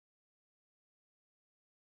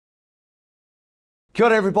Kia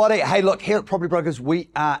ora everybody. Hey, look, here at Property Brokers, we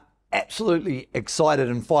are absolutely excited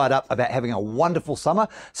and fired up about having a wonderful summer.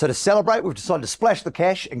 So to celebrate, we've decided to splash the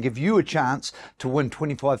cash and give you a chance to win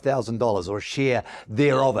 $25,000 or a share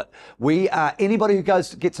thereof it. Anybody who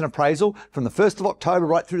gets an appraisal from the 1st of October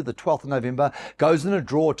right through to the 12th of November goes in a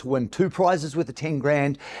draw to win 2 prizes worth of 10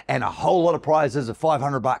 grand and a whole lot of prizes of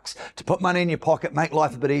 500 bucks to put money in your pocket, make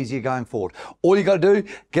life a bit easier going forward. All you got to do,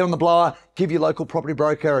 get on the blower, give your local property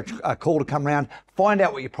broker a call to come round, find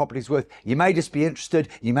out what your property's worth. You may just be interested,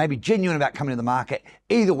 you may be genuine about coming to the market.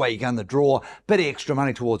 Either way, you go in the draw, bit of extra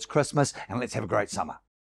money towards Christmas, and let's have a great summer.